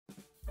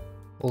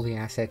All the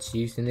assets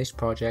used in this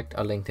project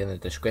are linked in the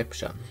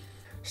description.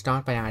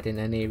 Start by adding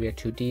an Area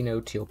 2D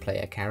node to your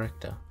player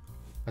character.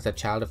 As a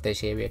child of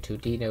this Area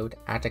 2D node,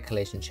 add a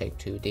collision shape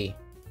 2D.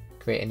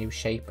 Create a new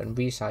shape and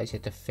resize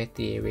it to fit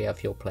the area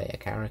of your player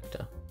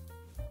character.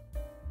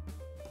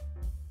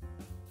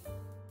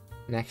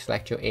 Next,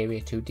 select your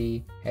Area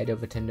 2D, head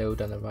over to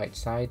Node on the right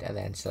side and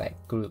then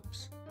select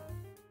Groups.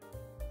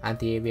 Add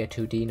the Area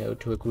 2D node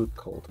to a group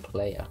called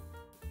Player.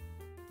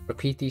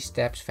 Repeat these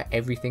steps for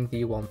everything that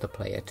you want the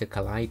player to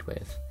collide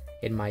with.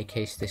 In my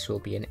case, this will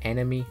be an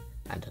enemy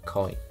and a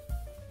coin.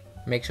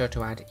 Make sure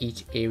to add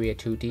each Area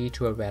 2D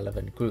to a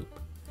relevant group.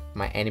 For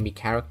my enemy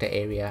character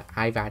area,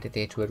 I've added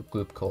it to a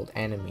group called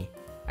Enemy,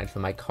 and for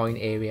my coin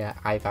area,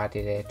 I've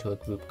added it to a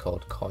group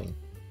called Coin.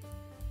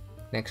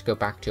 Next, go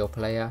back to your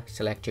player,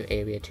 select your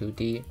Area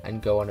 2D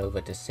and go on over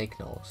to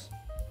Signals.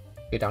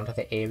 Go down to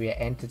the area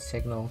entered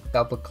signal,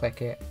 double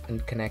click it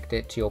and connect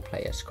it to your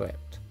player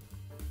script.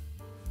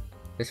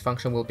 This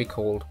function will be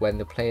called when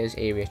the player's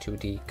Area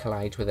 2D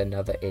collides with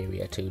another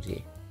Area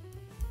 2D.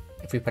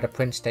 If we put a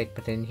print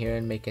statement in here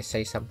and make it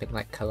say something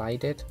like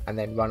collided and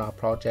then run our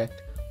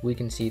project, we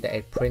can see that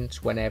it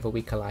prints whenever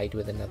we collide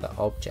with another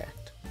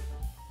object.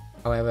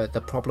 However,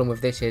 the problem with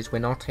this is we're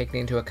not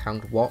taking into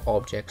account what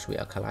objects we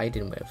are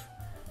colliding with.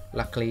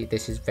 Luckily,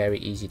 this is very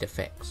easy to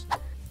fix.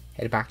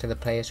 Head back to the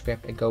player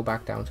script and go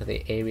back down to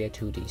the Area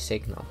 2D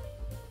signal.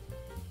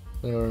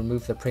 We're going to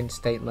remove the print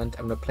statement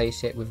and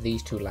replace it with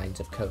these two lines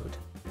of code.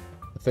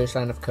 The first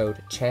line of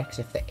code checks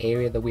if the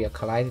area that we are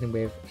colliding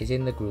with is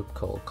in the group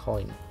called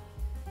Coin.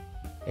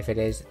 If it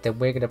is, then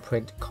we're going to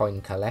print Coin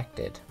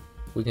Collected.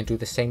 We can do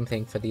the same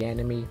thing for the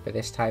enemy, but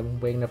this time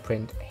we're going to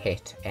print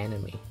Hit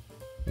Enemy.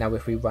 Now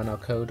if we run our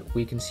code,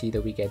 we can see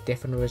that we get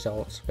different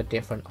results for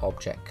different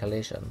object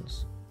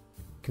collisions.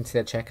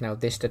 Consider checking out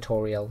this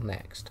tutorial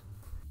next.